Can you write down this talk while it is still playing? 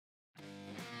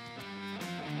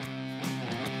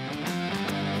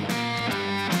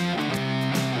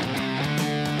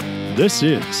This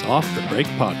is Off the Break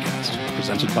Podcast,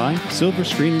 presented by Silver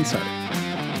Screen Insider.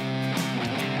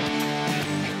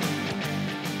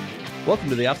 Welcome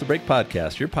to the Off the Break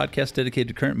Podcast, your podcast dedicated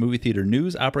to current movie theater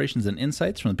news, operations, and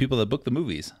insights from the people that book the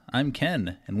movies. I'm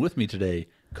Ken, and with me today,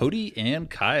 Cody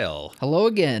and Kyle. Hello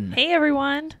again. Hey,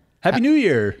 everyone. Happy New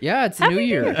Year! Yeah, it's a new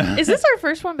year. Is this our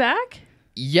first one back?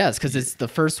 Yes, because it's the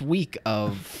first week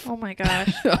of Oh my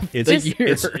gosh. the year.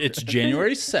 It's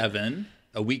January 7.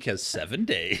 A week has 7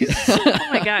 days. Oh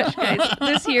my gosh, guys.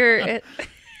 This year,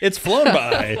 It's flown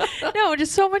by. no,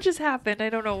 just so much has happened. I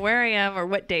don't know where I am or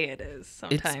what day it is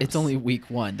sometimes. It's only week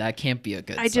one. That can't be a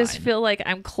good I just sign. feel like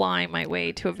I'm clawing my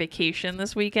way to a vacation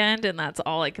this weekend, and that's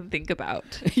all I can think about.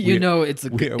 you know it's a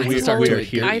good we start are to a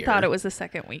here. good I year. thought it was the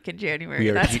second week in January. We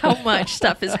are That's here. how much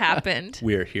stuff has happened.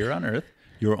 We are here on Earth.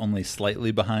 You're only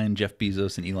slightly behind Jeff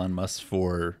Bezos and Elon Musk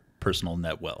for personal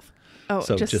net wealth. Oh,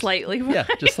 So just slightly. Yeah,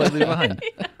 just slightly behind.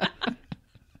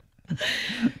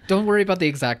 Don't worry about the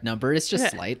exact number. It's just Yeah.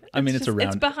 slight. I mean, it's a just- round.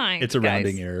 it's behind, It's a guys.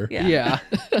 rounding error. Yeah. Yeah.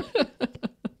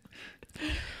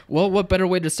 Well, what better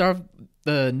way to start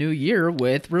the new year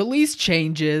with release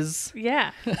changes?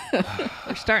 Yeah.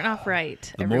 We're starting off right.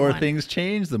 The everyone. more things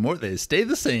change, the more they stay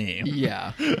the same.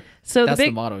 Yeah. So That's the the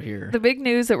big motto here. The big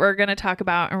news that we're going to talk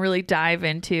about and really dive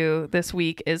into this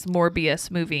week is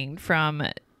Morbius moving from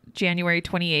January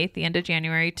 28th, the end of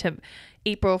January, to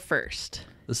April 1st.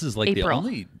 This is like April.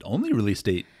 the only release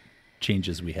date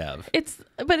changes we have.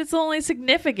 But it's the only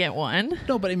significant one.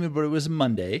 No, but it was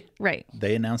Monday. Right.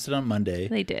 They announced it on Monday,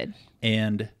 They did.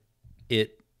 and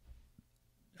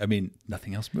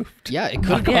nothing else moved. Yeah, it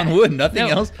Knock could Yeah. on wood. Nothing No.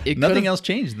 else. It Nothing could've- else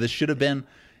changed. This should have been,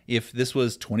 if this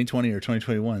was 2020 or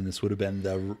 2021, this would have been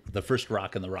the first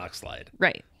rock in the rock slide.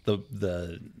 Right.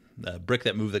 The brick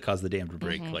that moved that caused the dam to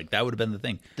break. Mm-hmm. Like that would have been the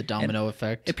thing. the domino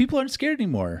effect. If people aren't scared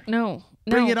anymore, No.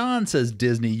 bring it on, says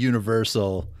Disney,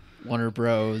 Universal, Warner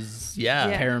Bros.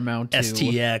 yeah, Paramount. Too.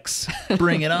 STX.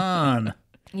 Bring it on.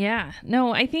 Yeah.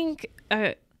 No, I think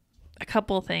a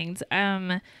couple things.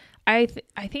 I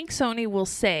think Sony will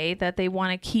say that they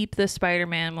want to keep the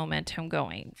Spider-Man momentum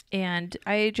going. And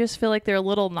I just feel like they're a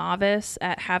little novice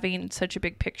at having such a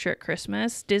big picture at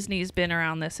Christmas. Disney's been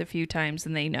around this a few times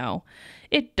and they know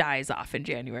it dies off in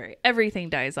January. Everything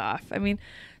dies off. I mean,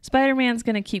 Spider-Man's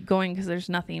going to keep going because there's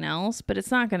nothing else, but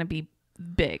it's not going to be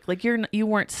big. Like you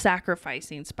weren't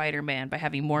sacrificing Spider-Man by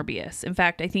having Morbius. In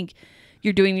fact, I think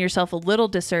you're doing yourself a little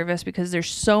disservice because there's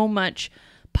so much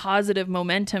positive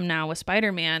momentum now with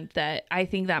Spider-Man that I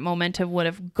think that momentum would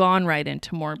have gone right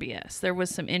into Morbius. There was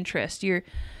some interest.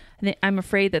 I'm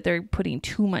afraid that they're putting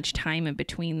too much time in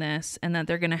between this and that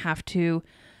they're going to have to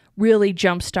really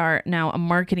jumpstart now a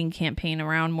marketing campaign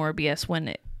around Morbius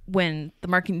when the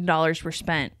marketing dollars were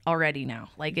spent already now.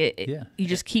 Like Yeah. you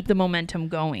just keep the momentum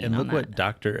going. And on look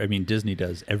that. what Disney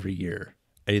does every year.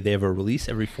 They have a release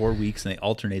every 4 weeks, and they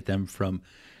alternate them from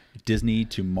Disney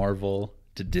to Marvel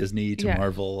to Disney to Yeah.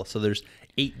 Marvel. So there's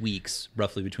 8 weeks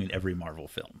roughly between every Marvel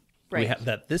film. We Right. have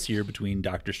that this year between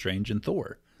Doctor Strange and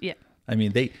Thor. Yeah. I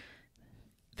mean,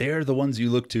 they're the ones you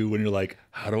look to when you're like,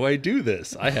 how do I do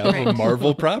this? I have a Right.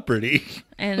 Marvel property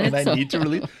And and I it's need to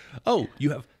release. Oh, you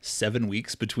have 7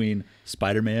 weeks between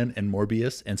Spider-Man and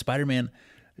Morbius. And Spider-Man,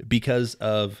 because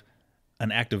of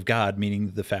an act of God,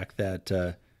 meaning the fact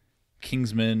that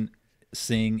Kingsman,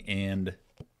 Sing, and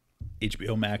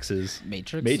HBO Max's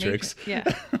Matrix. Yeah.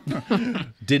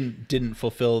 didn't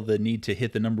fulfill the need to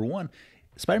hit the number one.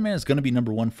 Spider-Man is going to be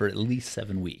number one for at least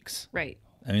 7 weeks. Right.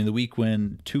 I mean, the week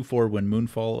when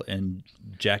Moonfall and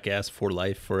Jackass for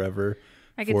Life Forever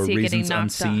I could for see it getting reasons knocked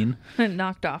unseen. off,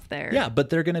 knocked off there. Yeah, but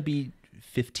they're going to be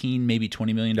 15, maybe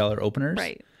 $20 million openers.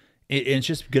 Right. And it's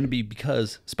just going to be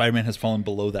because Spider-Man has fallen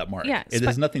below that mark. Yeah, It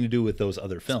has nothing to do with those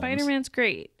other films. Spider-Man's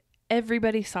great.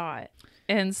 Everybody saw it.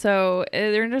 And so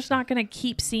they're just not going to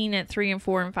keep seeing it 3 and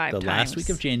 4 and 5 The times. last week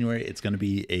of January, it's going to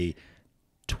be a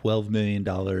 $12 million,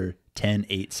 10,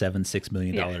 8, 7, $6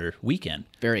 million weekend.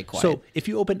 Very quiet. So if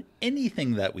you open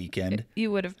anything that weekend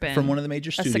You would have been from one of the major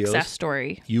a studios, success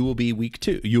story. you will be week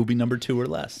 2. You will be number 2 or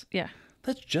less. Yeah.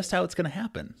 That's just how it's going to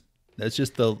happen. That's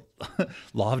just the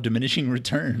law of diminishing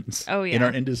returns Oh, in yeah.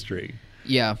 our industry.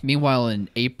 Yeah. Meanwhile, in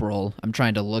April, I'm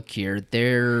trying to look here.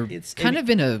 They're It's- kind of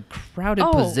in a crowded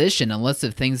Oh. position unless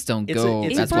if things don't go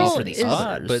it's as well April for the is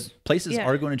odd, others. but places Yeah.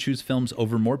 are going to choose films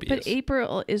over Morbius. But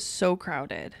April is so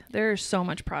crowded. There's so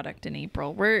much product in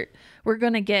April. We're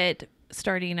going to get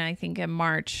starting, I think, in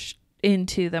March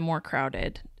into the more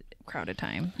crowded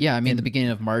time. Yeah, I mean, the beginning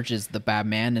of March is the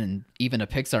Batman, and even a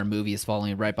Pixar movie is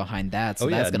following right behind that. So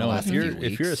that's going to last a few weeks.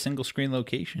 if you're a single screen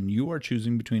location, you are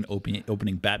choosing between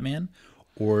opening Batman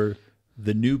or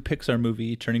the new Pixar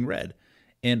movie Turning Red.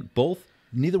 And both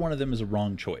neither one of them is a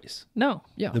wrong choice. No.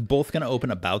 Yeah. They're both going to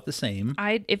open about the same.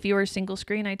 If you were single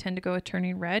screen, I tend to go with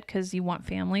Turning Red because you want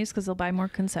families because they'll buy more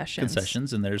concessions.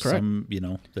 And there's Correct. some,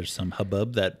 there's some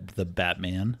hubbub that the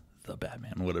Batman,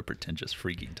 what a pretentious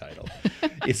freaking title.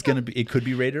 It could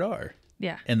be rated R.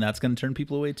 Yeah. And that's going to turn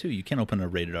people away too. You can't open a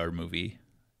rated R movie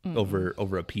over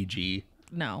a PG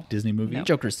No. Disney movie.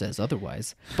 Joker says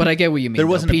otherwise, but I get what you mean. There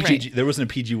wasn't though. a PG. There wasn't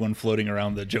a PG one floating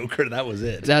around the Joker. That was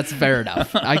it. That's fair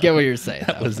enough. I get what you're saying.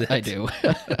 That was it. I do.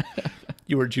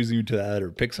 You were choosing to that or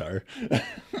Pixar.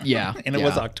 Yeah. And it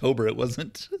was October. It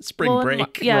wasn't spring Well,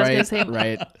 break. yeah, I was Right, gonna say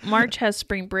right. March has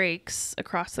spring breaks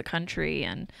across the country,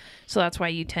 and so that's why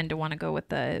you tend to want to go with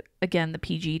the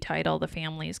PG title, the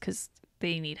families, because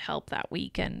they need help that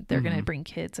week, and they're going to bring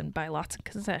kids and buy lots of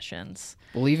concessions.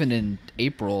 Well, even in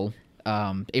April,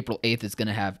 April 8th is going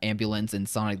to have Ambulance and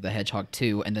Sonic the Hedgehog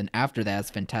 2, and then after that is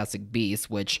Fantastic Beasts,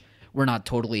 which we're not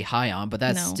totally high on, but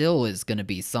that still is going to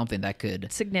be something that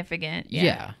could... Significant,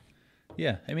 Yeah.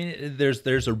 Yeah, I mean,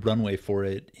 there's a runway for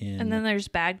it. And then there's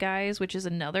Bad Guys, which is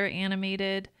another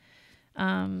animated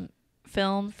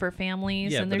film for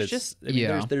families, yeah, and but there's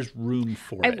there's room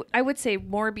for it. I would say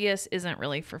Morbius isn't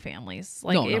really for families.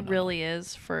 Like No. really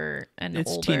is for It's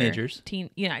older teenagers.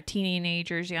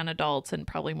 teenagers, young adults, and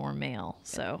probably more male.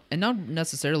 So And not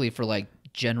necessarily for, like,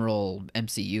 general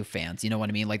MCU fans, you know what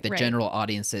I mean? Like the Right. general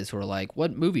audiences who are like,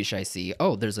 what movie should I see?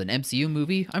 Oh, there's an MCU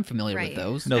movie? I'm familiar with Right.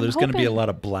 those. No, I'm there's going to be a hoping- lot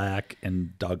of black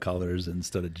and dog collars and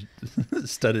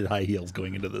studded high heels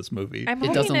going into this movie. I'm It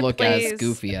hoping doesn't look plays, as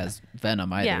goofy as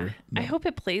Venom either. Yeah, I hope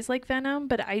it plays like Venom,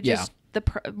 but I just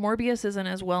Morbius isn't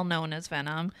as well known as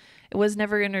Venom. It was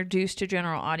never introduced to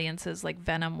general audiences like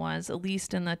Venom was, at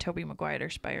least in the Tobey Maguire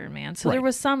Spider-Man. So there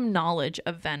was some knowledge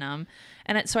of Venom,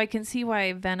 and so I can see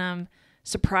why Venom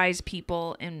surprised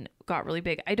people and got really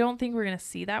big. I don't think we're going to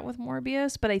see that with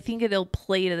Morbius, but I think it'll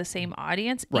play to the same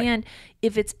audience. Right. And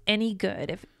if it's any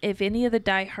good, if any of the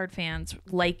diehard fans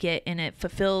like it and it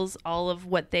fulfills all of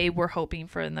what they were hoping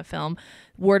for in the film,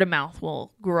 word of mouth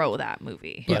will grow that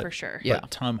movie for sure. Yeah.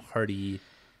 But Tom Hardy,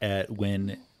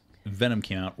 when Venom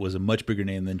came out, was a much bigger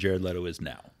name than Jared Leto is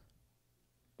now.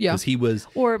 Yeah. Because he was...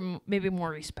 Or maybe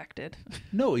more respected.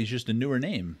 No, he's just a newer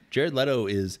name. Jared Leto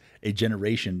is a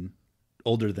generation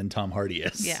older than Tom Hardy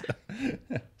is. Yeah.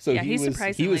 So Yeah, he's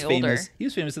surprisingly famous. older. He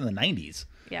was famous in the 90s.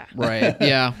 Yeah. Right.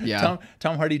 Yeah. Yeah.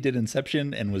 Tom Hardy did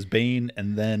Inception and was Bane,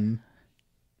 and then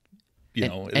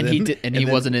he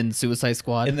wasn't in Suicide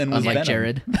Squad, and then was unlike Venom.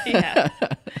 Jared. Yeah.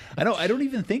 I don't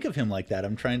even think of him like that.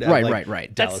 I'm trying to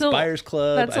Right. Dallas That's Buyers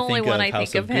Club. that's the only one I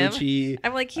House think of him. Gucci.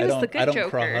 I'm like, he was the good I don't Joker.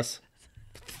 cross.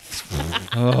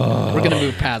 We're gonna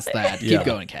move past that. Yeah. Keep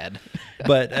going, Ked.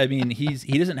 But I mean, he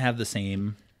doesn't have the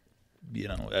same,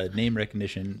 name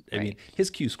recognition. I mean, his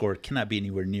Q score cannot be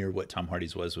anywhere near what Tom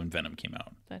Hardy's was when Venom came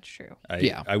out. That's true.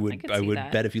 I would could see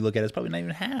that. bet if you look at it, it's probably not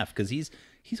even half because he's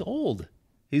old.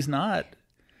 He's not.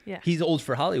 Yeah. He's old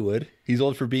for Hollywood. He's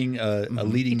old for being a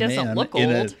leading doesn't man look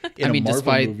in old. a Marvel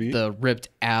despite movie. the ripped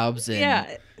abs and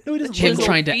Yeah. No, he doesn't him look old.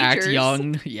 trying to act features.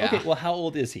 young. Yeah. Okay, well, how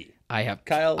old is he? I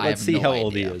Kyle, let's have see no how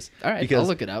old idea. he is. All right, Because- I'll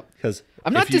look it up. Because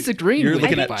I'm not disagreeing You're with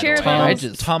looking you, at by the way. I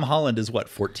just- Tom Holland is what,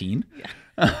 14?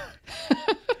 I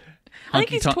think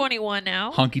he's 21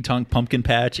 now. Honky Tonk Pumpkin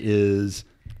Patch is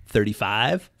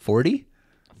 35, 40,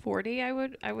 40, I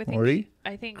would think. 40.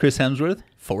 I think Chris Hemsworth,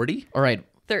 40. All right.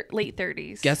 late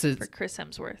 30s. Guesses- for Chris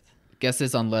Hemsworth.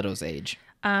 Guesses on Leto's age.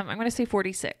 I'm going to say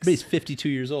 46. But he's 52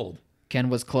 years old. Ken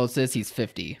was closest. He's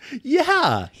 50.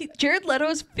 Yeah. Jared Leto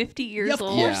is 50 years Yeah, of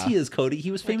old. course Yeah. he is, Cody.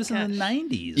 He was famous in the gosh.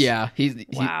 90s. Yeah.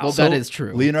 Wow. Well, So that is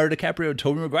true. Leonardo DiCaprio and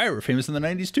Tobey Maguire were famous in the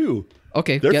 90s too.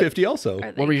 Okay. They're 50 also.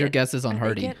 Are they What were your get- guesses on are they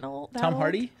Hardy? getting old- that Tom old?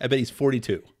 Hardy? I bet he's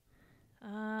 42.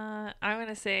 I'm going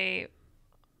to say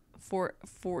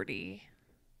 40.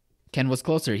 Ken was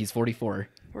closer. He's 44.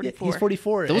 Yeah, 44. he's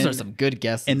 44. Those and, are some good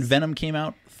guesses. And Venom came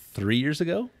out 3 years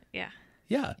ago. Yeah.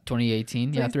 Yeah.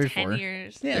 2018. Yeah, Like 3 or 10 4.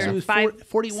 years. Yeah, Or so he was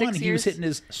 41. 6 He years. was hitting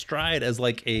his stride as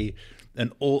like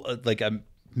an old, like a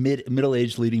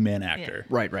middle-aged leading man actor.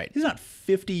 Right. He's not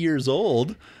 50 years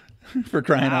old for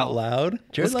crying out loud.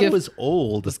 Jared Let's Leto give- was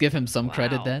old. Let's give him some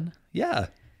credit Wow. then. Yeah.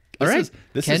 All right.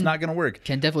 This Ken- is not going to work.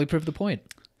 Ken definitely proved the point.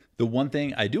 The one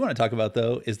thing I do want to talk about,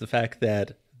 though, is the fact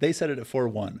that they set it at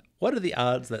 4-1. What are the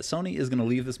odds that Sony is going to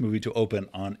leave this movie to open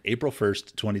on April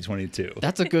 1st, 2022?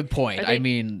 That's a good point. Are they- I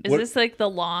mean, is this like the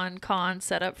lawn con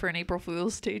setup for an April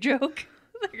Fool's Day joke?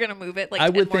 They're going to move it like I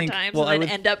 10 would more think- times well, I and then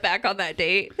would- end up back on that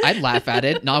date. I'd laugh at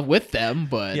it, not with them,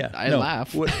 but Yeah, I no.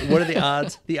 laugh. What are the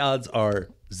odds? The odds are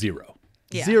 0.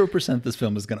 Yeah. 0% this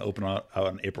film is going to open out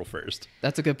on April 1st.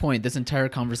 That's a good point. This entire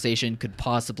conversation could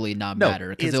possibly not matter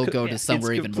because it'll go to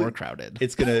somewhere even more crowded.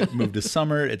 It's going to move to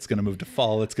summer. It's going to move to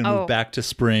fall. It's going to move back to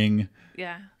spring.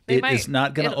 Yeah. It is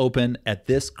not going to open at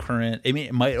this current. I mean,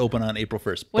 it might open on April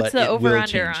 1st. What's but the it over will under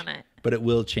change. on it? But it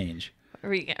will change. Are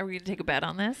we going to take a bet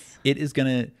on this? It is going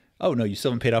to. Oh, no, you still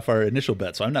haven't paid off our initial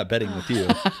bet, so I'm not betting with you.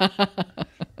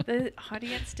 The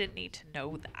audience didn't need to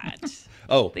know that.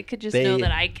 Oh, they could just know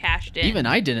that I cashed in. Even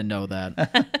I didn't know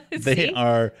that. They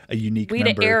are a unique member.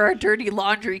 Way to air our dirty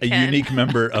laundry, Ken. A unique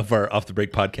member of our Off the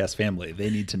Break podcast family.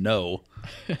 They need to know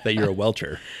that you're a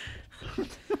welcher.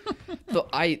 So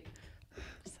I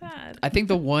think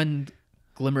the one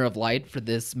glimmer of light for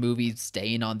this movie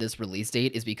staying on this release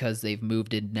date is because they've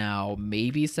moved it now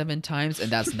maybe 7 times,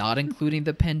 and that's not including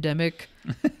the pandemic.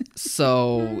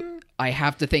 So I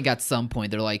have to think at some point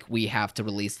they're like, we have to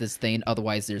release this thing,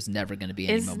 otherwise there's never going to be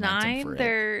any momentum for it.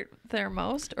 Is 9 their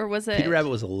most, or was it? Peter Rabbit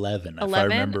was 11, 11? if I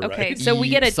remember okay, right. so we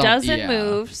get a dozen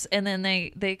moves, and then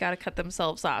they got to cut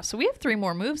themselves off. So we have 3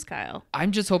 more moves, Kyle.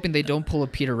 I'm just hoping they don't pull a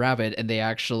Peter Rabbit and they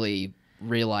actually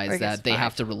realize that they 5.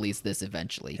 have to release this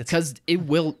eventually, because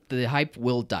the hype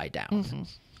will die down. Mm-hmm.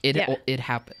 It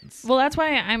happens. Well, that's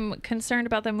why I'm concerned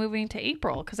about them moving to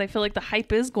April, because I feel like the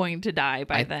hype is going to die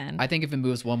by then. I think if it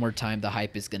moves one more time, the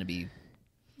hype is going to be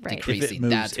decreasing.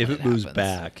 If it moves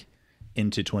back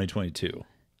into 2022,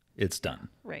 it's done.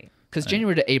 Right. Because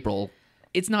January to April,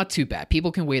 it's not too bad.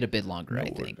 People can wait a bit longer, I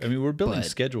think. I mean, we're building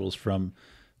schedules from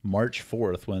March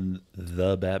 4th, when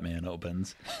The Batman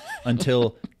opens,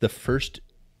 until the first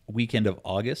weekend of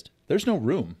August. There's no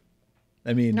room.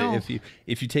 I mean,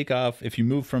 if you take off, if you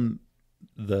move from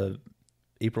the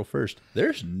April 1st,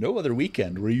 there's no other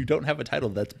weekend where you don't have a title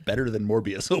that's better than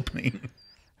Morbius opening.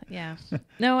 Yeah.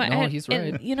 No, he's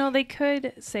right. And, they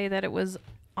could say that it was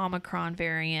Omicron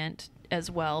variant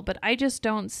as well, but I just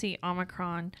don't see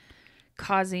Omicron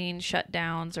causing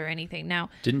shutdowns or anything. Now,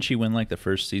 didn't she win like the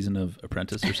first season of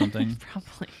Apprentice or something?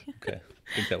 Probably. Okay,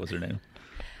 I think that was her name.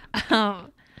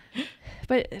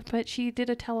 But she did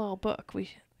a tell-all book.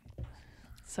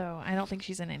 So I don't think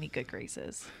she's in any good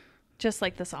graces. Just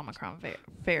like this Omicron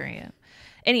variant.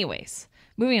 Anyways,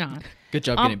 moving on. Good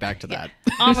job getting back to that.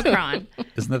 Omicron.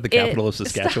 Isn't that the capital of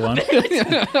Saskatchewan?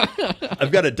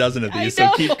 I've got a dozen of these,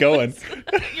 so keep going.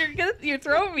 You're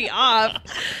throwing me off.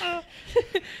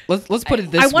 Let's put it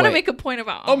this way. I want to make a point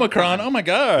about Omicron. Oh my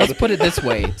God. Let's put it this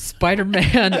way.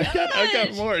 Spider-Man. I've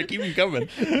got more. Keep them coming.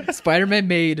 Spider-Man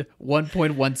made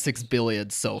 1.16 billion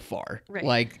so far. Right.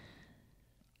 Like,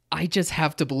 I just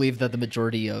have to believe that the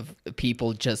majority of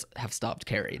people just have stopped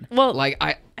caring. Well, like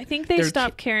I think they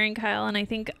stopped caring, Kyle, and I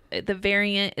think the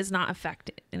variant is not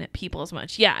affecting people as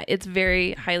much. Yeah, it's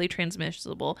very highly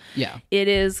transmissible. Yeah. It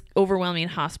is overwhelming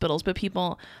hospitals, but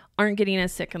people aren't getting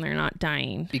as sick and they're not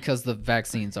dying. Because the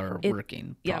vaccines are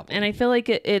working. Yeah, probably. and I feel like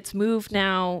it's moved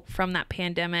now from that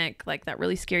pandemic, like that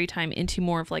really scary time, into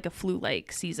more of like a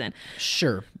flu-like season.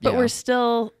 Sure. But we're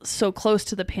still so close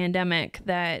to the pandemic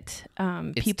that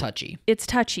it's touchy. It's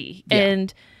touchy. Yeah.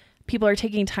 And people are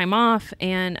taking time off.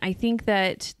 And I think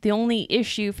that the only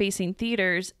issue facing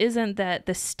theaters isn't that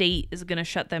the state is going to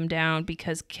shut them down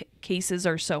because cases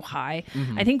are so high.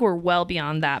 Mm-hmm. I think we're well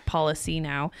beyond that policy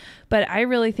now. But I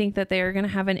really think that they are going to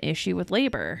have an issue with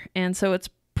labor. And so it's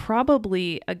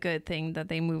probably a good thing that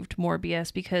they moved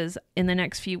Morbius, because in the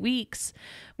next few weeks,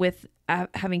 with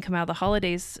having come out of the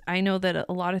holidays, I know that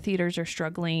a lot of theaters are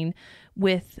struggling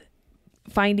with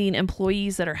finding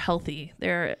employees that are healthy.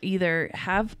 They're either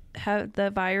have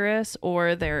the virus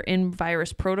or they're in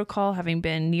virus protocol, having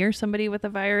been near somebody with the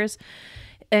virus.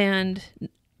 And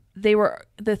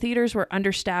the theaters were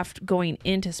understaffed going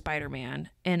into Spider-Man,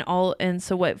 and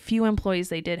so what few employees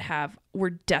they did have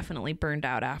were definitely burned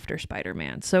out after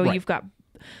Spider-Man. So You've got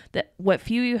that what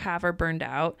few you have are burned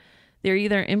out. They're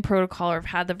either in protocol or have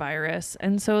had the virus.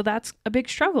 And so that's a big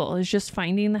struggle, is just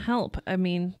finding the help. I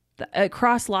mean,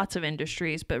 across lots of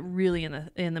industries, but really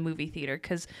in the movie theater,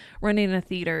 because running a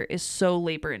theater is so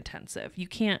labor intensive. You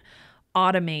can't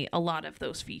automate a lot of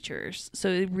those features. So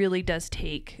it really does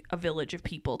take a village of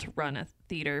people to run a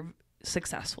theater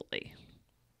successfully.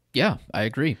 Yeah, I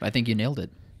agree. I think you nailed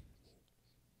it.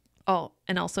 Oh,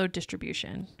 and also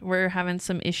distribution. We're having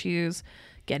some issues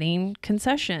getting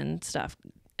concession stuff.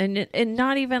 And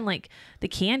not even like the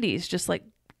candies, just like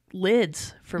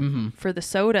lids for the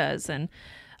sodas. And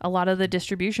a lot of the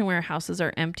distribution warehouses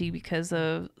are empty because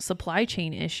of supply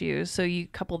chain issues. So you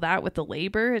couple that with the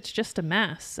labor, it's just a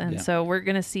mess. And so we're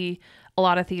going to see a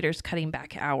lot of theaters cutting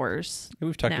back hours.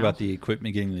 We've talked about the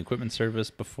equipment, getting the equipment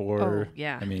service before. Oh,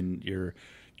 yeah. I mean, you're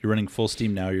running full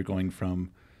steam now. You're going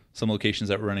from some locations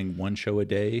that were running one show a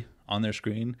day on their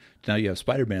screen. Now you have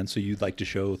Spider-Man, so you'd like to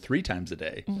show 3 times a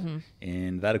day.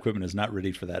 And that equipment is not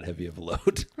ready for that heavy of a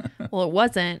load. Well, it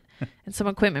wasn't. And some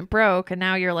equipment broke. And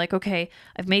now you're like, okay,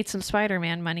 I've made some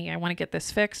Spider-Man money. I want to get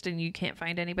this fixed. And you can't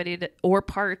find anybody or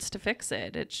parts to fix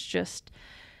it. It's just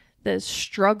the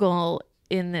struggle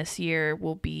in this year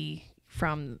will be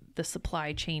from the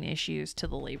supply chain issues to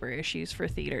the labor issues for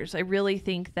theaters. I really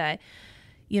think that,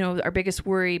 our biggest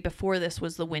worry before this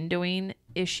was the windowing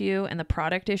issue and the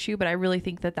product issue, but I really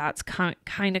think that that's kind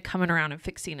of coming around and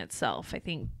fixing itself. I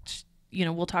think,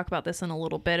 we'll talk about this in a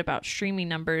little bit about streaming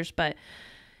numbers, but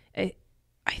I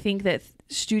think that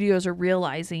studios are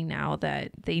realizing now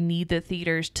that they need the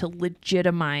theaters to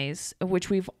legitimize, which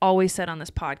we've always said on this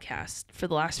podcast for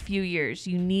the last few years.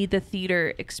 You need the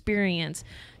theater experience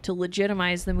to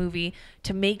legitimize the movie,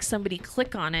 to make somebody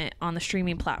click on it on the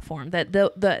streaming platform.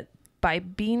 That by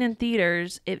being in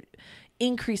theaters, it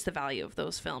increased the value of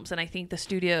those films. And I think the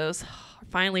studios are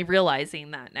finally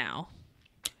realizing that now.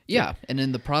 Yeah, and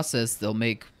in the process, they'll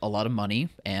make a lot of money,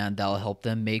 and that'll help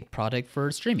them make product for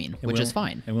streaming, which is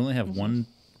fine. And we only have one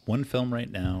film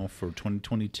right now for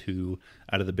 2022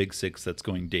 out of the big 6 that's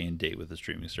going day and date with the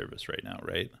streaming service right now,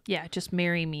 right? Yeah, just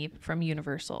Marry Me from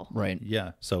Universal. Right.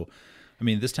 Yeah. So, I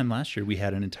mean, this time last year, we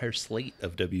had an entire slate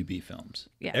of WB films.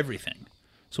 Yeah. Everything.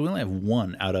 So we only have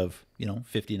 1 out of,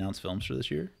 15-ounce films for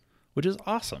this year, which is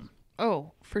awesome.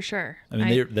 Oh, for sure. I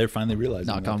mean, they're finally realizing.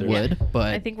 Knock on wood,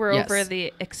 but I think we're over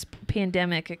the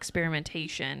pandemic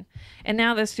experimentation, and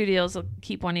now the studios will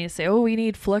keep wanting to say, "Oh, we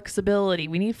need flexibility.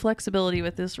 We need flexibility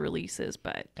with this releases."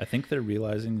 But I think they're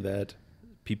realizing that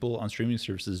people on streaming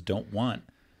services don't want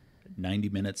 90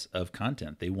 minutes of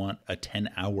content. They want a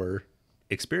 10-hour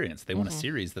experience. They want a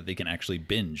series that they can actually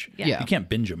binge. Yeah. You can't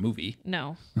binge a movie.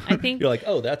 No, I think You're like,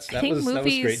 oh, that was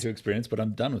great to experience, but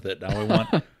I'm done with it. Now I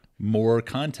want more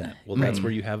content. Well, that's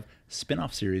where you have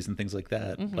spin-off series and things like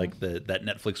that, like that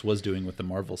Netflix was doing with the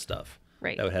Marvel stuff.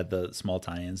 Right. That had the small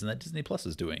tie-ins, and that Disney Plus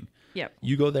is doing. Yep.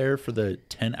 You go there for the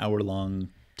 10-hour-long,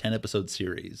 10-episode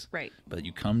series. Right. But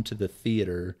you come to the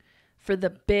theater for the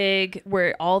big,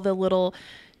 where all the little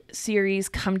series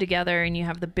come together and you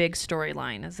have the big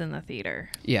storyline is in the theater.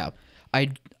 Yeah.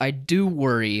 I do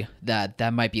worry that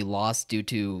might be lost due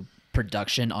to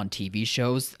production on TV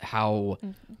shows, how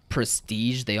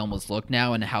prestige they almost look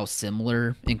now and how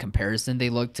similar in comparison they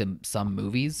look to some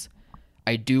movies.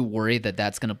 I do worry that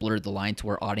that's going to blur the line to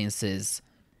where audiences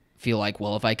feel like,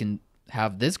 well, if I can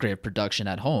have this great production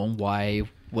at home, why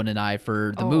wouldn't I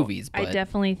for the movies? But I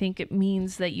definitely think it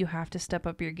means that you have to step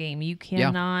up your game. You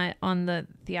cannot, on the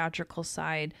theatrical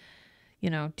side,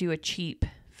 do a cheap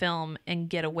film and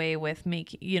get away with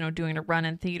doing a run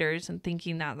in theaters and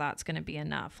thinking that that's going to be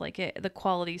enough. Like the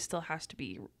quality still has to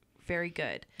be very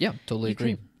good. Yeah, totally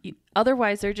agree.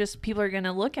 Otherwise, people are going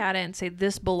to look at it and say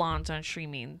this belongs on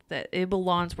streaming, that it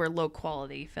belongs where low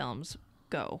quality films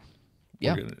go.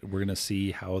 Yeah. We're gonna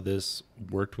see how this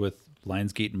worked with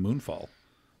Lionsgate and Moonfall.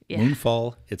 Yeah.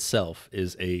 Moonfall itself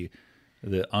is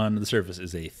on the surface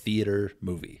is a theater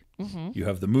movie. You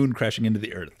have the moon crashing into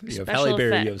the earth. You have Halle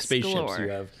Berry. You have spaceships. Galore. You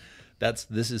have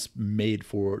this is made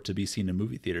to be seen in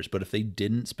movie theaters. But if they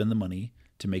didn't spend the money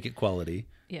to make it quality,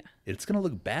 it's gonna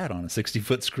look bad on a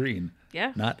 60-foot screen.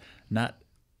 Yeah, not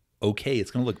okay. It's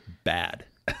gonna look bad.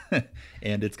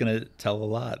 And it's going to tell a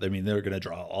lot. I mean, they're going to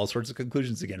draw all sorts of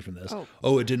conclusions again from this.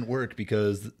 Oh, it didn't work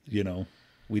because,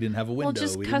 we didn't have a window.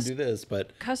 We didn't do this.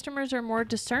 But customers are more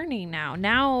discerning now.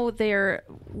 Now they're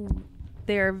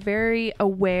very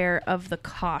aware of the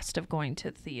cost of going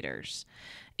to theaters.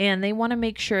 And they want to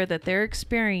make sure that their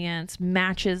experience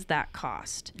matches that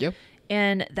cost. Yep.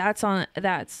 And that's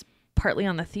partly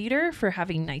on the theater for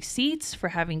having nice seats, for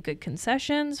having good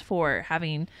concessions, for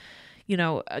having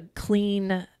a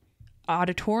clean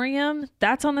auditorium.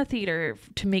 That's on the theater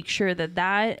to make sure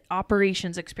that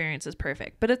operations experience is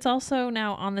perfect. But it's also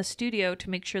now on the studio to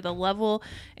make sure the level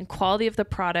and quality of the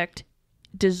product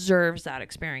deserves that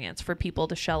experience for people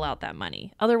to shell out that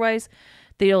money. Otherwise,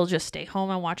 they'll just stay home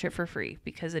and watch it for free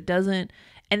because it doesn't,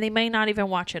 and they may not even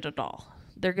watch it at all.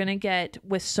 They're going to get,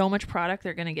 with so much product,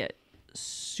 they're going to get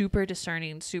super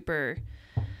discerning, super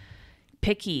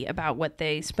picky about what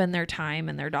they spend their time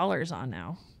and their dollars on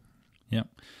now. Yep.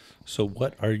 So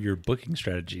what are your booking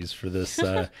strategies for this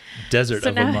desert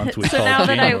of a month we call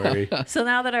January? So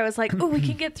now that I was like, oh, we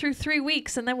can get through 3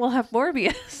 weeks and then we'll have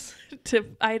Morbius.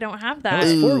 I don't have that. No,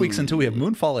 it's 4 weeks until we have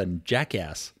Moonfall and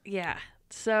Jackass. Yeah.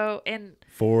 So, and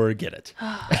forget it.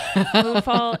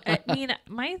 Moonfall, I mean,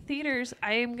 my theaters,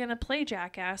 I am going to play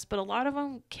Jackass, but a lot of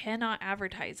them cannot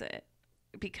advertise it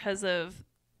because of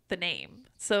the name.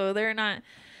 So they're not.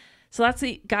 So that's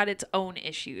got its own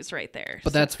issues right there.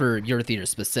 But that's for your theater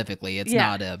specifically. It's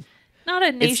not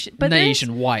a nation, but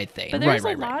nationwide thing. But there's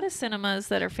right. a lot of cinemas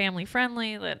that are family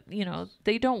friendly that,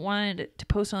 they don't want to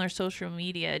post on their social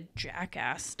media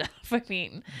jackass stuff. I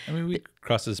mean, we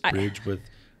cross this bridge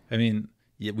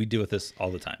we deal with this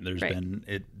all the time. There's been,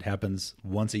 it happens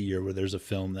once a year where there's a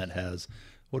film that has,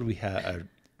 what do we have?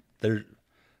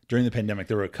 During the pandemic,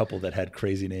 there were a couple that had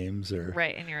crazy names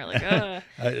right. And you're like, ugh.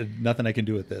 Nothing I can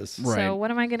do with this. Right. So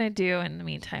what am I going to do in the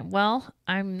meantime? Well,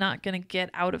 I'm not going to get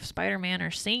out of Spider-Man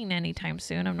or Satan anytime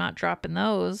soon. I'm not dropping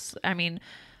those. I mean,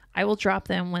 I will drop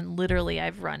them when literally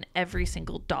I've run every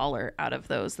single dollar out of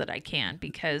those that I can,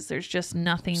 because there's just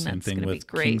nothing that's going to be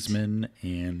great. Kingsman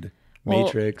and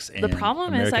Matrix and the problem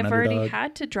American is I've Underdog. already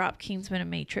had to drop Kingsman and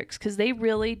Matrix because they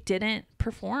really didn't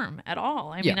perform at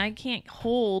all. I mean, I can't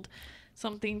hold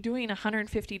something doing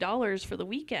 $150 for the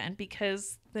weekend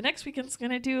because the next weekend's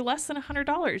going to do less than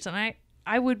 $100, and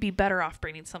I would be better off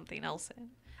bringing something else in.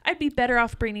 I'd be better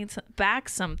off bringing back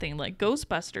something like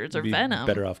Ghostbusters or Venom.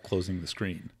 Better off closing the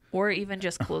screen. Or even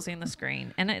just closing the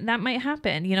screen. And that might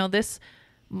happen. This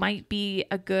might be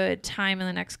a good time in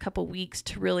the next couple weeks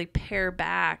to really pare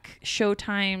back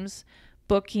showtimes,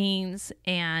 bookings,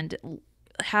 and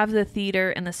have the theater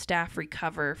and the staff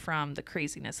recover from the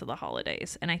craziness of the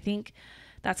holidays. And I think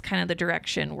that's kind of the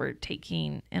direction we're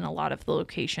taking in a lot of the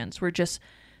locations. We're just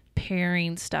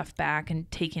paring stuff back and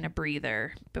taking a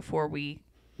breather before we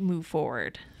move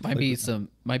forward. Might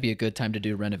be a good time to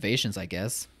do renovations, I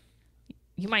guess.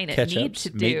 You might need to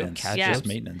do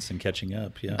maintenance and catching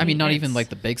up. Yeah, I mean, not even like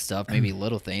the big stuff, maybe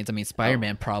little things. I mean,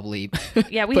 Spider-Man probably put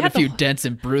a few dents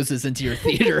and bruises into your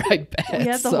theater. I bet we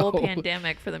had the whole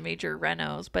pandemic for the major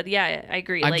renos, but yeah, I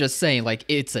agree. I'm just saying, like,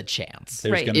 it's a chance.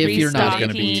 There's if you're not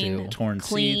going to be able to torn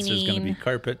seats. There's going to be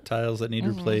carpet tiles that need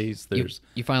replaced.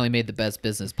 You finally made the best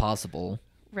business possible.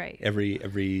 Right. Every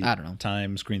I don't know.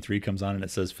 time Screen 3 comes on and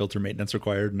it says filter maintenance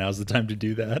required, now's the time to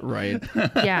do that. Right.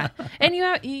 Yeah. And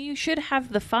you should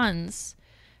have the funds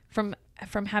from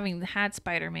having had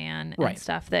Spider-Man and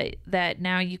stuff that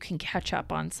now you can catch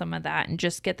up on some of that and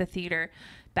just get the theater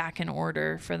back in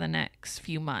order for the next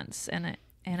few months. And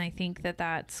I think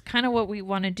that's kind of what we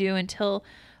want to do until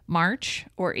March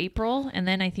or April, and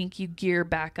then I think you gear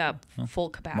back up full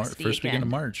capacity. First weekend of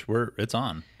March, it's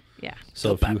on. Yeah.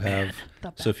 So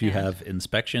if you have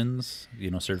inspections,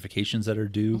 certifications that are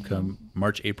due come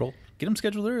March, April, get them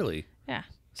scheduled early. Yeah.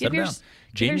 Give your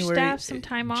staff some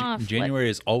time off. January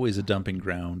is always a dumping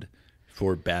ground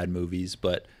for bad movies,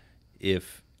 but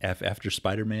if after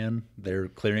Spider-Man they're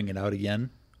clearing it out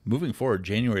again, moving forward,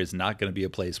 January is not going to be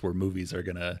a place where movies are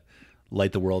going to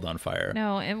light the world on fire.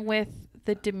 No, and with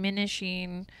the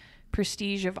diminishing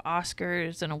prestige of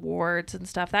Oscars and awards and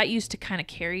stuff, that used to kind of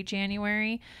carry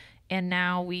January. And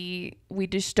now we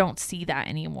just don't see that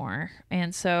anymore.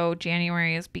 And so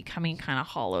January is becoming kind of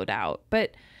hollowed out.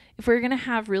 But if we're going to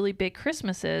have really big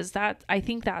Christmases, I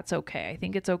think that's okay. I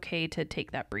think it's okay to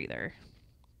take that breather.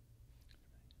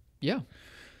 Yeah.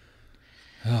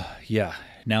 Yeah.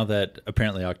 Now that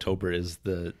apparently October is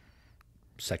the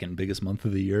second biggest month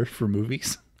of the year for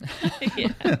movies.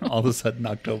 Yeah. All of a sudden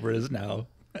October is now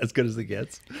as good as it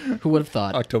gets. Who would have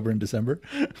thought? October and December.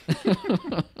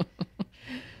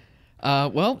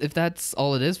 Well, if that's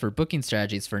all it is for booking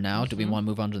strategies for now, do we want to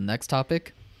move on to the next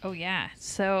topic? Oh, yeah.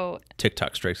 So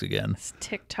TikTok strikes again. It's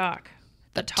TikTok.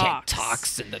 The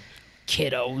TikToks and the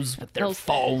kiddos with their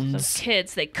phones. Those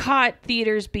kids, they caught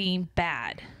theaters being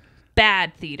bad.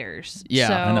 Bad theaters. Yeah,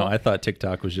 so, I know. I thought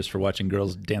TikTok was just for watching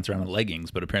girls dance around in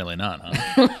leggings, but apparently not,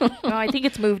 huh? No, I think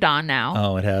it's moved on now.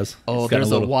 Oh, it has? Oh,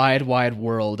 there's a wide, wide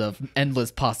world of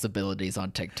endless possibilities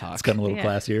on TikTok. It's gotten a little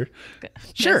classier.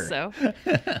 Sure.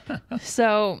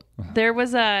 So there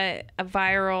was a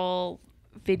viral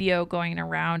video going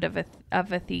around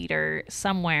of a theater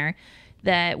somewhere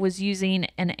that was using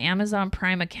an Amazon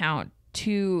Prime account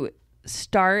to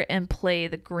start and play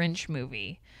the Grinch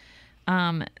movie.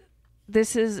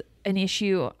 This is an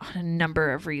issue on a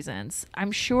number of reasons.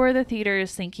 I'm sure the theater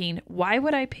is thinking, why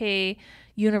would I pay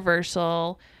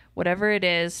Universal, whatever it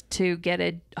is, to get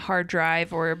a hard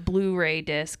drive or a Blu-ray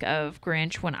disc of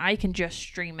Grinch when I can just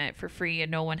stream it for free and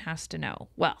no one has to know?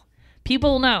 Well,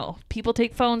 people know. People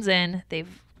take phones in.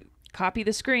 They've copy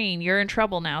the screen. You're in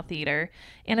trouble now, theater.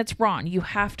 And it's wrong. You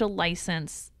have to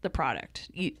license the product.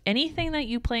 Anything that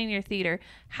you play in your theater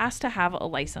has to have a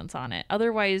license on it.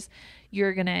 Otherwise,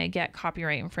 you're going to get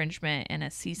copyright infringement and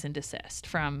a cease and desist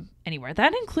from anywhere.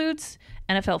 That includes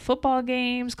NFL football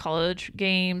games, college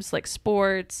games, like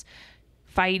sports,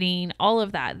 fighting, all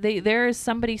of that. There is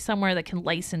somebody somewhere that can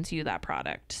license you that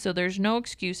product. So there's no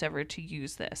excuse ever to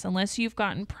use this unless you've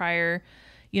gotten prior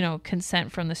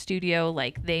consent from the studio,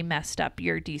 like they messed up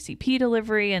your DCP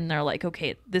delivery and they're like,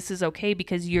 okay, this is okay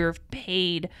because you're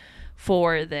paid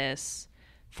for this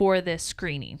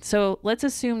screening. So let's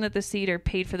assume that the theater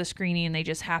paid for the screening and they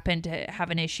just happen to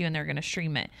have an issue and they're going to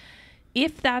stream it.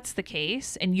 If that's the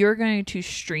case and you're going to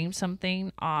stream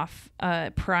something off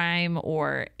Prime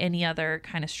or any other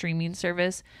kind of streaming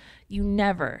service, you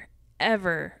never,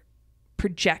 ever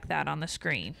project that on the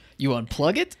screen. You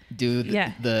unplug it, do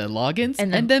the logins,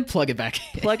 and then plug it back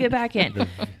in. Plug it back in.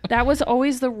 That was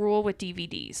always the rule with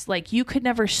DVDs. Like, you could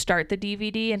never start the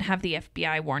DVD and have the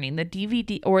FBI warning. The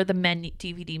DVD or the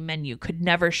DVD menu could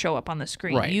never show up on the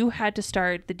screen. Right. You had to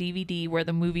start the DVD where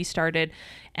the movie started,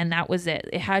 and that was it.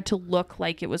 It had to look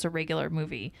like it was a regular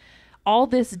movie. All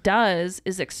this does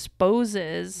is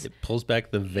exposes... It pulls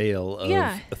back the veil of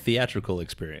a theatrical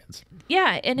experience.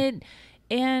 Yeah,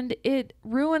 and it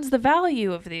ruins the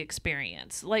value of the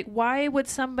experience. Like, why would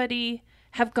somebody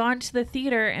have gone to the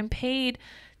theater and paid,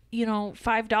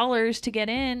 $5 to get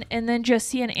in and then just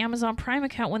see an Amazon Prime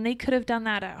account when they could have done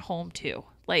that at home too?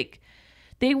 Like,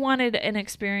 they wanted an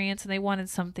experience and they wanted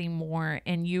something more,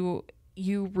 and you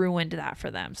ruined that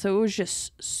for them. So it was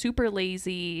just super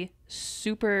lazy,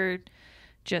 super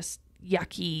just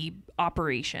yucky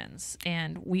operations,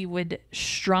 and we would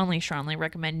strongly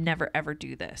recommend never ever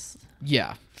do this.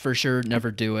 Yeah, for sure, never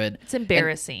do it. It's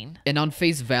embarrassing. And on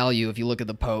face value, if you look at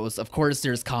the post, of course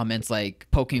there's comments like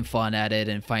poking fun at it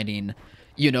and finding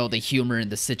the humor in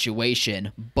the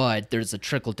situation, but there's a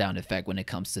trickle down effect when it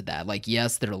comes to that. Like,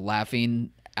 yes, they're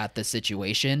laughing at the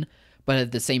situation, but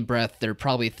at the same breath they're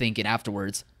probably thinking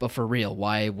afterwards, but for real,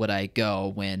 why would I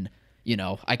go when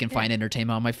I can find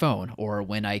entertainment on my phone, or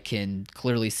when I can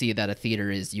clearly see that a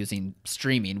theater is using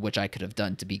streaming, which I could have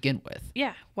done to begin with.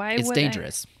 Yeah. Why? It's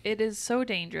dangerous. It is so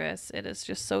dangerous. It is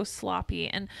just so sloppy,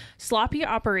 and sloppy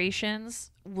operations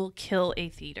will kill a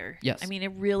theater. Yes. I mean,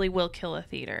 it really will kill a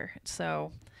theater.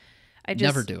 So I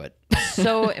just never do it.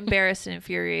 so embarrassed and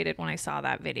infuriated when I saw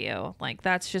that video. Like,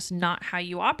 that's just not how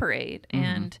you operate. Mm-hmm.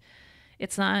 And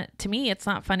it's not, to me, it's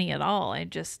not funny at all. I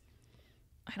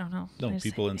don't know. No,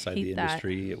 people inside the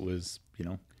industry, it was,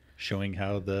 showing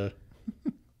how the...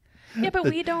 Yeah, but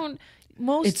we don't...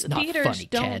 Most it's not theaters funny,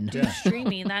 don't Ken. do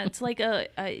streaming. That's like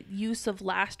a use of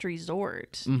last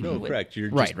resort. Mm-hmm. No, correct. You're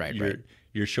Right.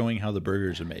 You're showing how the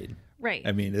burgers are made. Right.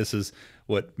 I mean, this is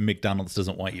what McDonald's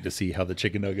doesn't want you to see, how the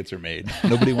chicken nuggets are made.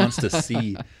 Nobody wants to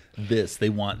see this. They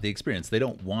want the experience. They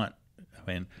don't want...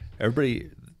 I mean, everybody...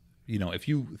 if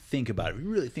you think about it, if you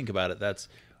really think about it,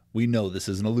 we know this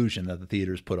is an illusion that the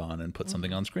theaters put on and put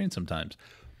something on screen sometimes.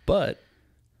 But,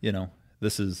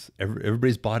 this is,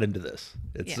 everybody's bought into this.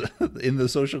 It's in the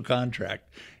social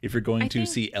contract. If you're going to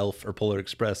see Elf or Polar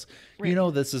Express,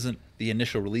 this isn't the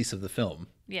initial release of the film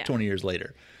 20 years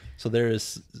later. So there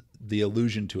is the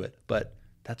illusion to it. But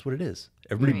that's what it is.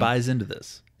 Everybody buys into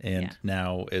this. And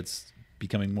now it's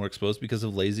becoming more exposed because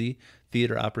of lazy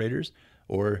theater operators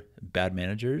or bad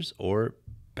managers or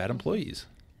bad employees.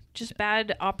 Just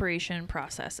bad operation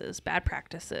processes, bad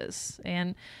practices.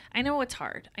 And I know it's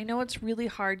hard. I know it's really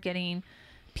hard getting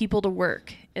people to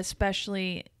work,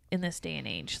 especially in this day and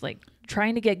age. Like,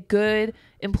 trying to get good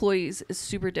employees is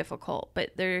super difficult,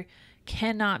 but there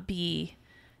cannot be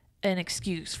an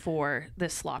excuse for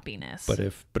this sloppiness. But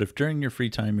if during your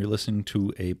free time you're listening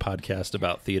to a podcast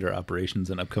about theater operations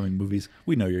and upcoming movies,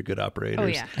 we know you're good operators. Oh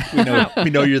yeah,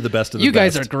 we know you're the best of the you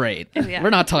best. guys are great. Yeah.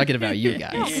 We're not talking about you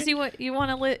guys. No, because you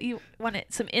want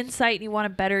some insight, and you want to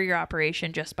better your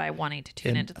operation just by wanting to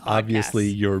tune into the podcast. Obviously,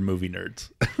 you're movie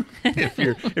nerds.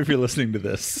 if you're listening to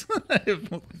this.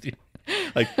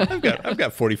 Like, I've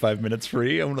got 45 minutes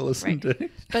free. I'm going to listen to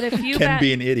but if you Ken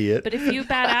be an idiot. But if you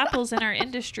bad apples in our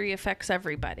industry affects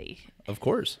everybody. Of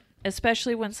course.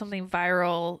 Especially when something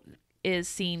viral is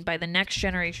seen by the next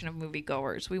generation of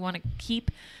moviegoers. We want to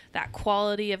keep that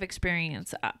quality of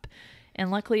experience up. And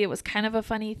luckily it was kind of a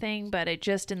funny thing, but it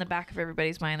just in the back of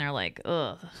everybody's mind, they're like,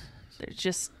 ugh, there's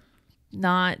just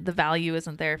not, the value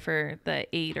isn't there for the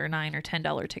 $8 or $9 or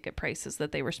 $10 ticket prices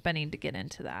that they were spending to get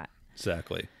into that.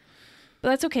 Exactly. But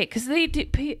that's okay, because they do.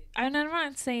 And I'm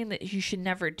not saying that you should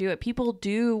never do it. People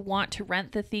do want to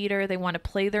rent the theater. They want to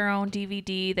play their own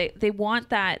DVD. They want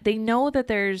that. They know that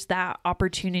there's that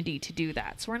opportunity to do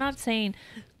that. So we're not saying,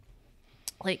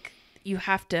 like, you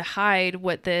have to hide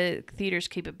what the theater's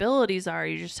capabilities are.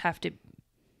 You just have to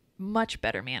much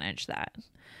better manage that.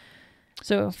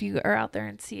 So if you are out there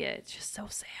and see it, it's just so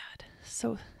sad.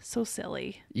 So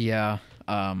silly. Yeah.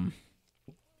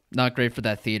 Not great for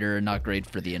that theater, not great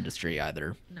for the industry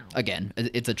either. No. Again,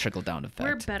 it's a trickle-down effect.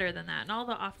 We're better than that. And all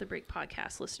the Off the Break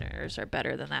podcast listeners are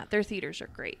better than that. Their theaters are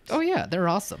great. Oh, yeah. They're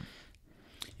awesome.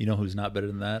 You know who's not better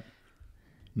than that?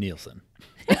 Neilsen.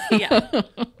 Yeah.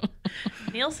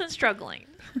 Nielsen's struggling.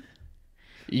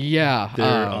 Yeah.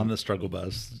 They're on the struggle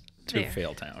bus to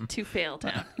fail town. To fail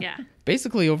town, yeah.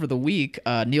 Basically, over the week,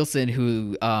 Neilsen,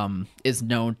 who is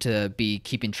known to be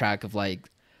keeping track of like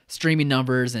streaming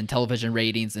numbers and television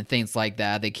ratings and things like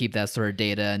that, they keep that sort of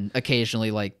data, and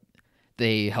occasionally like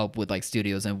they help with like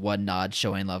studios and whatnot,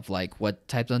 showing of like what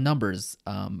types of numbers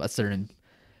a certain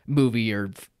movie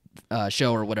or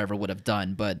show or whatever would have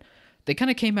done. But they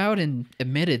kind of came out and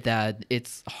admitted that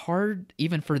it's hard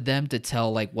even for them to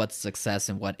tell like what's success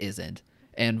and what isn't.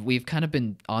 And we've kind of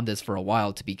been on this for a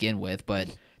while to begin with, but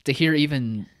to hear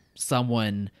even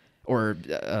someone or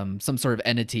some sort of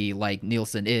entity like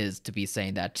Neilsen is to be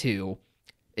saying that too,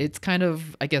 it's kind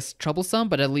of, I guess, troublesome,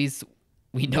 but at least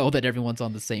we know that everyone's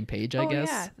on the same page, I guess.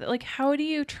 Yeah. Like, how do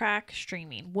you track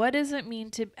streaming? What does it mean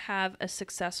to have a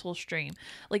successful stream?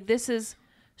 Like, this is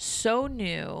so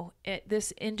new.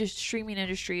 Streaming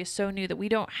industry is so new that we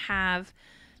don't have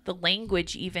the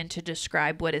language even to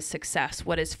describe what is success,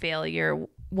 what is failure,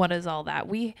 what is all that.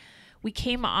 We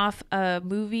came off a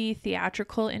movie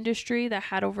theatrical industry that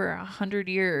had over 100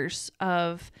 years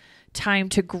of time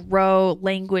to grow,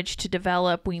 language to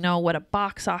develop. We know what a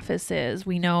box office is.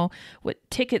 We know what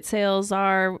ticket sales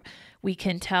are. We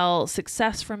can tell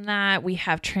success from that. We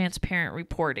have transparent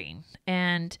reporting,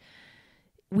 and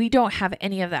we don't have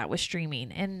any of that with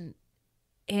streaming.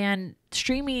 And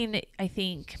streaming, I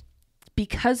think,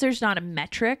 because there's not a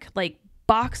metric, like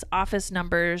box office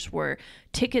numbers were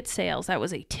ticket sales. That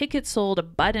was a ticket sold, a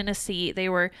butt in a seat. They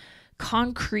were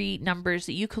concrete numbers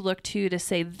that you could look to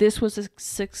say this was a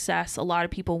success. A lot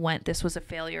of people went. This was a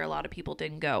failure. A lot of people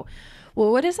didn't go.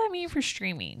 Well, what does that mean for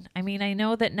streaming? I mean, I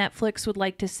know that Netflix would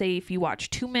like to say if you watch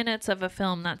 2 minutes of a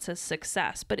film, that's a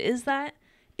success. But is that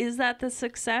the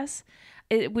success?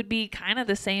 It would be kind of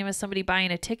the same as somebody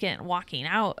buying a ticket and walking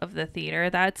out of the theater.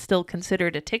 That's still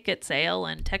considered a ticket sale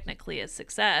and technically a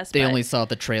success. They only saw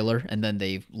the trailer and then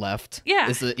they left. Yeah.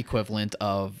 It's the equivalent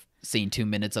of seeing 2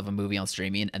 minutes of a movie on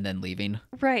streaming and then leaving.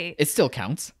 Right. It still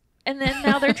counts. And then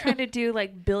now they're trying to do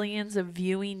like billions of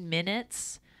viewing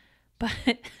minutes. But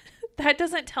that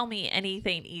doesn't tell me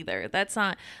anything either. That's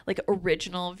not like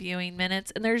original viewing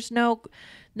minutes. And there's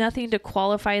nothing to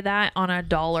qualify that on a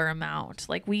dollar amount.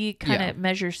 Like we kind of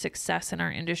measure success in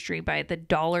our industry by the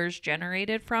dollars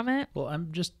generated from it. Well,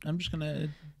 I'm just gonna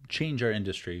change our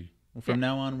industry. From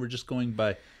now on, we're just going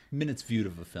by minutes viewed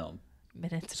of a film.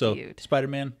 Minutes so viewed.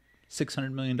 Spider-Man,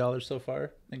 $600 million so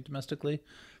far, I think domestically.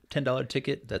 $10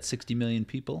 ticket, that's 60 million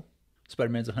people.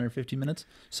 Spider-Man's 150 minutes.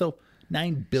 So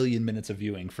 9 billion minutes of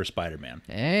viewing for Spider-Man.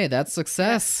 Hey, that's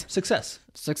success. Success.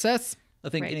 I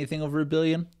think Right. anything over 1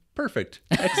 billion, perfect.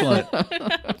 Excellent.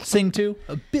 Sing 2,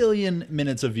 1 billion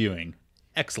minutes of viewing.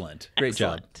 Excellent. Great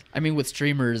job. I mean, with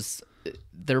streamers,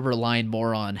 they're relying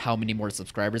more on how many more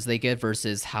subscribers they get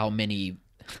versus how many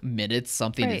minutes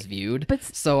something is viewed.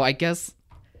 So I guess,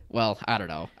 well, I don't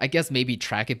know. I guess maybe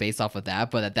track it based off of that.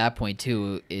 But at that point,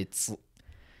 too, it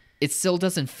still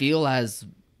doesn't feel as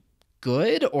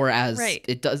good or as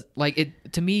it does. Like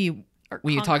it to me,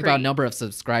 when you talk about number of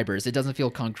subscribers, it doesn't feel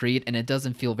concrete and it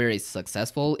doesn't feel very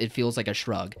successful. It feels like a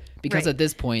shrug because at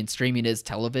this point, streaming is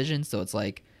television. So it's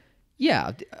like,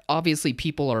 yeah, obviously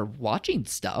people are watching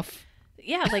stuff.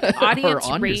 Yeah, like audience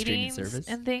ratings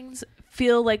and things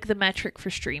feel like the metric for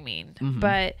streaming,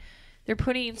 but they're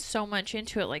putting so much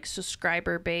into it, like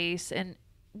subscriber base. And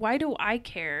why do I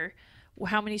care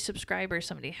how many subscribers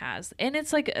somebody has? And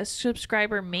it's like a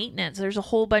subscriber maintenance. There's a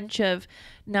whole bunch of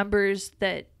numbers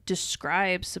that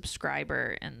describe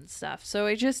subscriber and stuff. So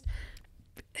it just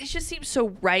seems so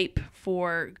ripe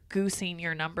for goosing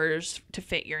your numbers to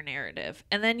fit your narrative.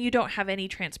 And then you don't have any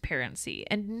transparency.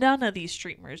 And none of these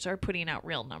streamers are putting out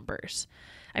real numbers.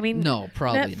 I mean, no,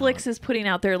 probably Netflix is putting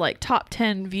out their like top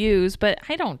 10 views, but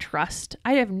I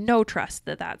have no trust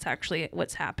that that's actually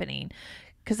what's happening.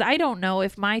 Because I don't know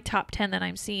if my top 10 that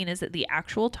I'm seeing, is it the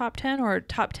actual top 10 or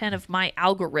top 10 of my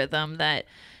algorithm that,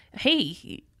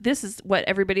 hey, this is what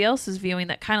everybody else is viewing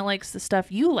that kind of likes the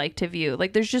stuff you like to view.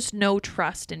 Like there's just no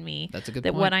trust in me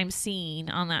that what I'm seeing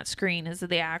on that screen is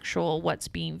the actual what's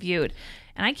being viewed.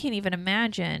 And I can't even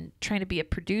imagine trying to be a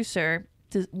producer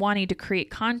wanting to create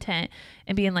content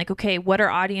and being like, okay, what are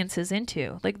audiences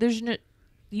into? Like there's no,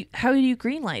 how do you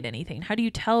greenlight anything? How do you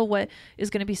tell what is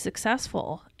going to be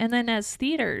successful? And then as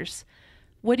theaters,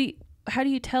 how do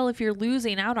you tell if you're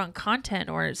losing out on content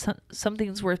or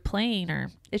something's worth playing?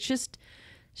 Or it's just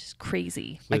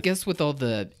crazy. I guess with all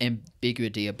the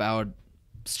ambiguity about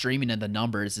streaming and the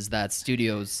numbers is that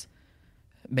studios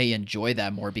may enjoy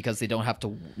that more because they don't have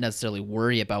to necessarily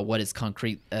worry about what is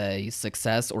concrete a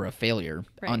success or a failure,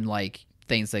 unlike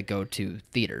things that go to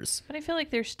theaters. But I feel like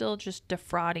they're still just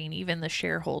defrauding even the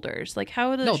shareholders. Like,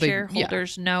 how do the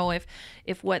shareholders know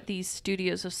if what these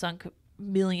studios have sunk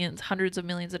millions, hundreds of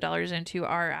millions of dollars into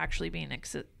are actually being a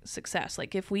success?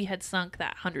 Like, if we had sunk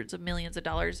that hundreds of millions of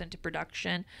dollars into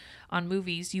production on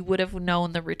movies, you would have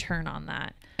known the return on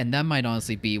that. And that might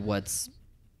honestly be what's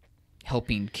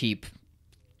helping keep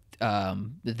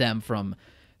them from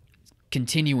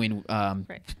continuing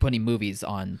putting movies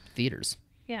on theaters.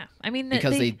 Yeah, I mean,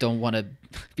 because they don't want to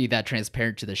be that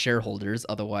transparent to the shareholders,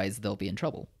 otherwise they'll be in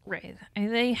trouble. Right,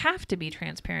 and they have to be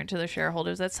transparent to the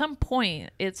shareholders. At some point,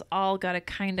 it's all got to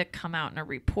kind of come out in a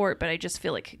report, but I just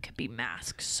feel like it could be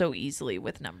masked so easily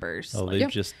with numbers. Oh, they've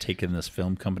just taken this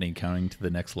film company accounting to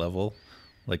the next level.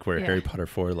 Like where Harry Potter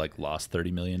 4 lost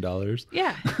 $30 million.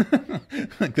 Yeah.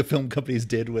 Like the film companies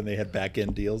did when they had back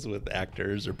end deals with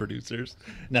actors or producers.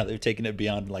 Now they're taking it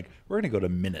beyond, like, we're going to go to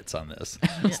minutes on this.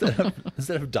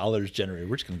 Instead of dollars generated,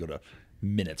 we're just going to go to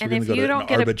minutes. And we're going to go to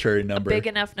an arbitrary number. A big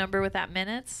enough number with that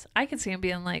minutes, I can see them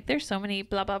being like, there's so many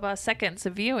blah blah blah seconds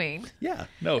of viewing. Yeah.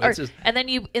 No, it's just, and then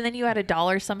you add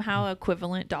 $1 somehow,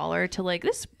 equivalent dollar to like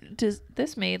this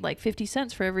made like 50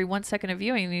 cents for every 1 second of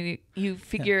viewing. You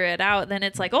figure it out, then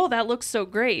it's like, oh, that looks so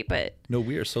great. But no,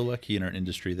 we are so lucky in our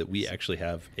industry that we actually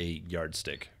have a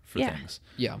yardstick for things.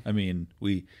 Yeah. I mean,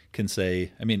 we can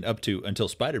say, up to until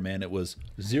Spider-Man, it was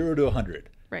 0 to 100.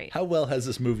 Right. How well has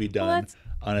this movie done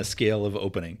on a scale of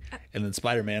opening? And then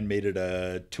Spider-Man made it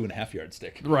a 2.5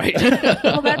 yardstick. Right.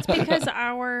 Well, that's because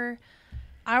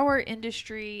our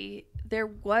industry, there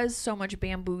was so much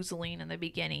bamboozling in the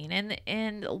beginning,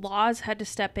 and laws had to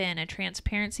step in and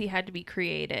transparency had to be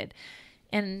created,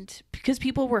 and because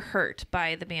people were hurt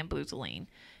by the bamboozling,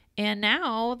 and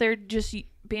now they're just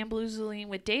bamboozling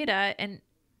with data, and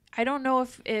I don't know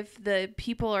if the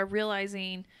people are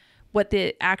realizing what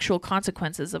the actual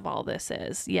consequences of all this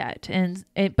is yet,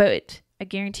 but I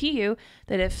guarantee you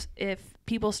that if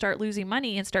people start losing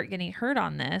money and start getting hurt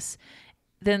on this,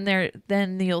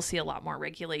 then you'll see a lot more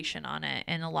regulation on it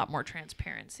and a lot more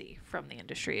transparency from the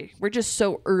industry. We're just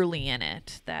so early in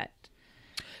it that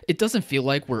it doesn't feel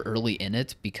like we're early in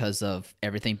it because of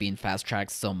everything being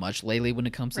fast-tracked so much lately when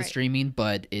it comes to streaming,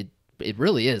 but it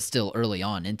really is still early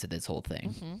on into this whole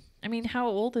thing. Mm-hmm. I mean, how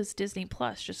old is Disney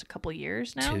Plus? Just a couple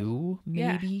years now? 2,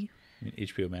 maybe? Yeah.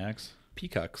 HBO Max.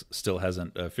 Peacock still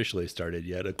hasn't officially started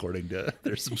yet, according to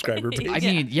their subscriber base. I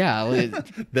mean, yeah.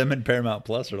 Them and Paramount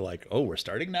Plus are like, oh, we're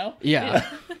starting now? Yeah.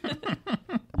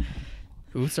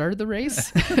 Who started the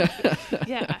race?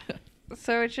 Yeah.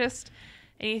 So it's just,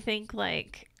 and you think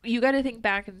like, you got to think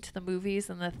back into the movies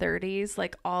in the 30s,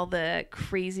 like all the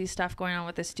crazy stuff going on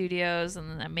with the studios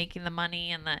and making the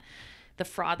money and the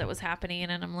fraud that was happening.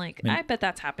 And I'm like, I bet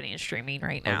that's happening in streaming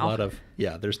right now.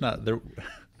 There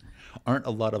aren't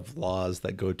a lot of laws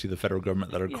that go to the federal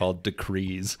government that are called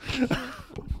decrees.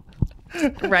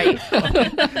 Right.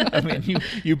 I mean,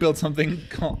 you build something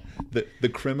called the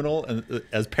criminal and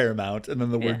as Paramount, and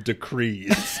then the word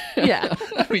decrees. Yeah.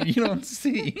 I mean, you don't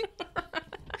see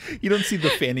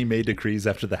the Fannie Mae decrees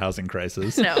after the housing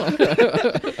crisis. No.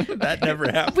 That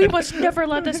never happened. We must never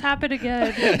let this happen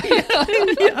again.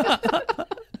 Yeah.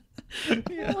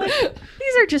 Like,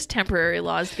 these are just temporary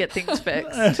laws to get things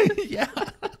fixed. Yeah.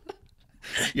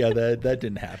 Yeah, that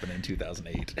didn't happen in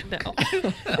 2008. No.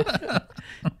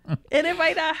 And it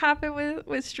might not happen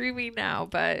with streaming now,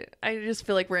 but I just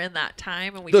feel like we're in that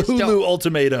time and we just Hulu don't.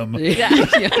 ultimatum. Yeah.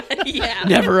 Yeah.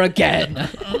 Never again.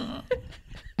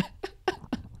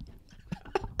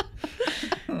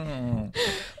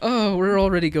 Oh, we're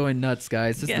already going nuts,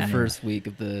 guys. This is the first week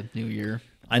of the new year.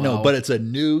 I know, but it's a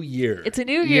new year. It's a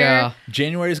new year. Yeah.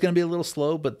 January is going to be a little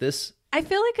slow, but this... I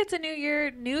feel like it's a new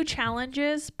year, new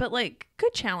challenges, but like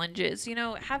good challenges. You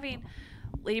know, having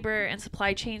labor and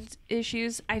supply chain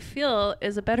issues, I feel,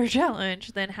 is a better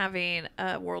challenge than having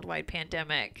a worldwide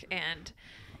pandemic and,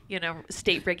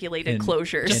 state regulated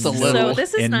closures. Just a little. So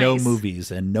this is and nice. No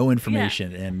movies and no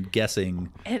information and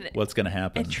guessing what's going to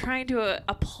happen. And trying to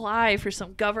apply for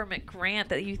some government grant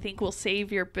that you think will save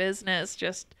your business.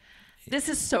 This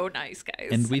is so nice, guys.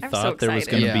 And we thought there was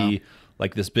going to be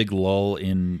like this big lull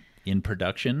in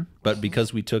production, but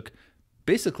because we took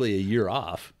basically a year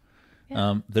off,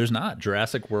 there's not.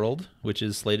 Jurassic World, which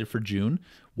is slated for June,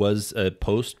 was a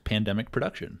post-pandemic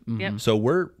production. Yep. So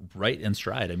we're right in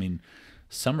stride. I mean,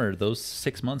 summer, those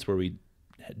 6 months where we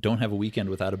don't have a weekend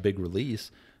without a big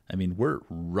release, I mean, we're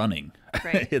running.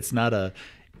 Right.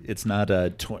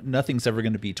 Nothing's ever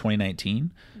going to be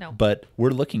 2019. No. But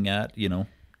we're looking at,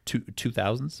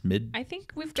 2000s, mid. I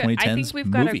think we've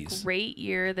 2010s got movies. a great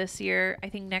year this year. I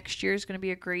think next year is going to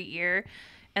be a great year.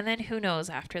 And then who knows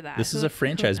after that? This is a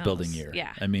franchise building year.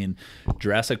 Yeah. I mean,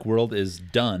 Jurassic World is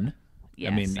done.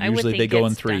 Yes, I mean, I would usually think they go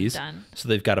in it's threes, done. so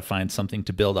they've got to find something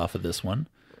to build off of this one.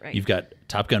 Right. You've got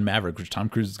Top Gun Maverick, which Tom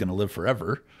Cruise is going to live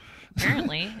forever.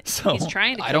 Apparently. So, he's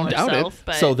trying to I kill don't doubt it. himself,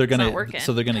 but so they're it's not gonna, working.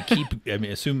 so they're gonna keep. I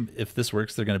mean, assume if this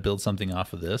works, they're gonna build something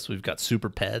off of this. We've got Super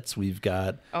Pets. We've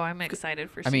got. Oh, I'm excited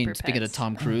for. I mean, Super speaking of Pets.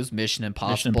 Tom Cruise, Mission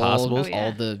Impossible, Impossible. Oh, yeah.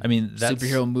 all the I mean, that's-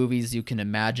 superhero movies you can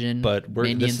imagine. But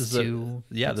Minions this is 2.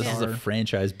 this is a Pixar.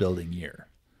 franchise building year.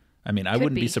 I mean, I Could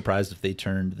wouldn't be be. surprised if they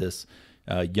turned this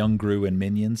Young Gru and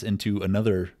Minions into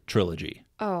another trilogy.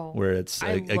 Oh, where it's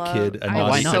I a love- kid, a I'm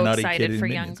naughty, not? a so naughty excited kid in for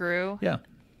Young Minions. Gru. Yeah.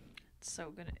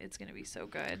 It's gonna be so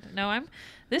good. No,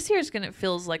 this year's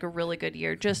feels like a really good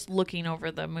year. Just looking over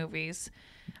the movies,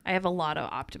 I have a lot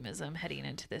of optimism heading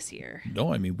into this year.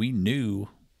 No, I mean, we knew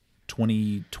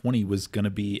 2020 was going to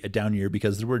be a down year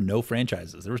because there were no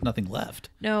franchises. There was nothing left.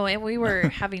 No, and we were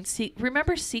having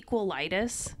remember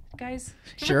sequelitis, guys?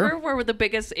 Sure. Remember where the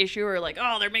biggest issue were like,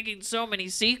 oh, they're making so many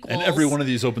sequels, And every one of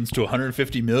these opens to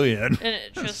 150 million. and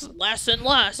it's just less and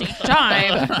less each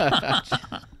time.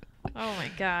 Oh my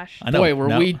gosh. I know. Boy, were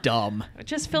Now- we dumb. It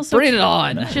just feels so Bring it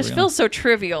on. It just feels so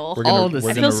trivial. We're gonna- all the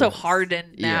we're I gonna feel so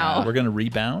hardened now. We're going to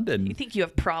rebound You and think you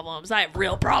have problems? I have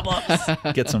real problems.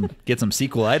 get some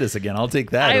sequelitis again. I'll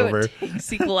take that I over would take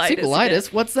sequelitis.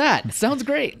 Sequelitis? What's that? Sounds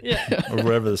great. or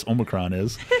whatever this Omicron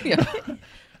is. Yeah.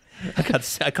 I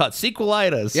caught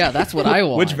sequelitis. Yeah, that's what I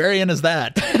want. Which variant is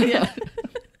that? Yeah.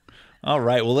 All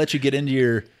right, we'll let you get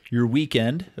into your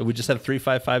weekend. We just had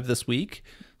 355 this week,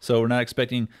 so we're not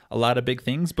expecting a lot of big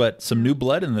things, but some new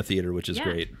blood in the theater, which is Yeah.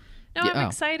 great. No, Yeah. I'm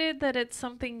excited that it's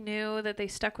something new, that they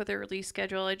stuck with their release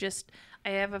schedule. I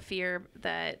have a fear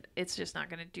that it's just not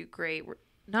going to do great.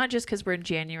 Not just because we're in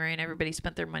January and everybody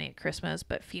spent their money at Christmas,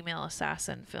 but female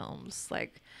assassin films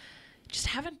just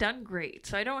haven't done great.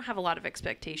 So I don't have a lot of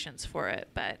expectations for it,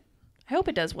 but I hope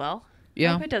it does well. I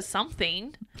Yeah. hope it does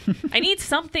something. I need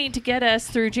something to get us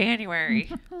through January.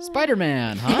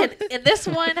 Spider-Man, huh? And this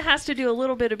one has to do a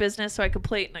little bit of business so I can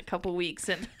play it in a couple weeks.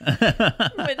 And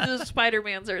when the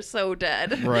Spider-Mans are so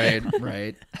dead.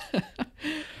 Right.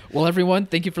 Well, everyone,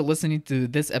 thank you for listening to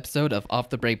this episode of Off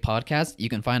the Break Podcast. You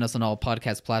can find us on all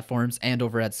podcast platforms and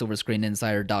over at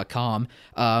silverscreeninsider.com.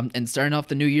 And starting off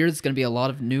the new year, there's going to be a lot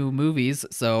of new movies.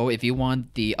 So if you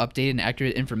want the updated and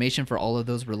accurate information for all of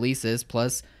those releases,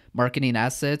 plus marketing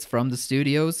assets from the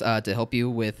studios to help you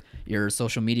with your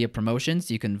social media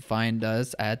promotions, you can find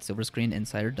us at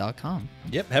silverscreeninsider.com.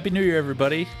 Yep. Happy New Year,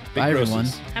 everybody. Big Bye, grosses. everyone.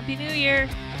 Happy New Year.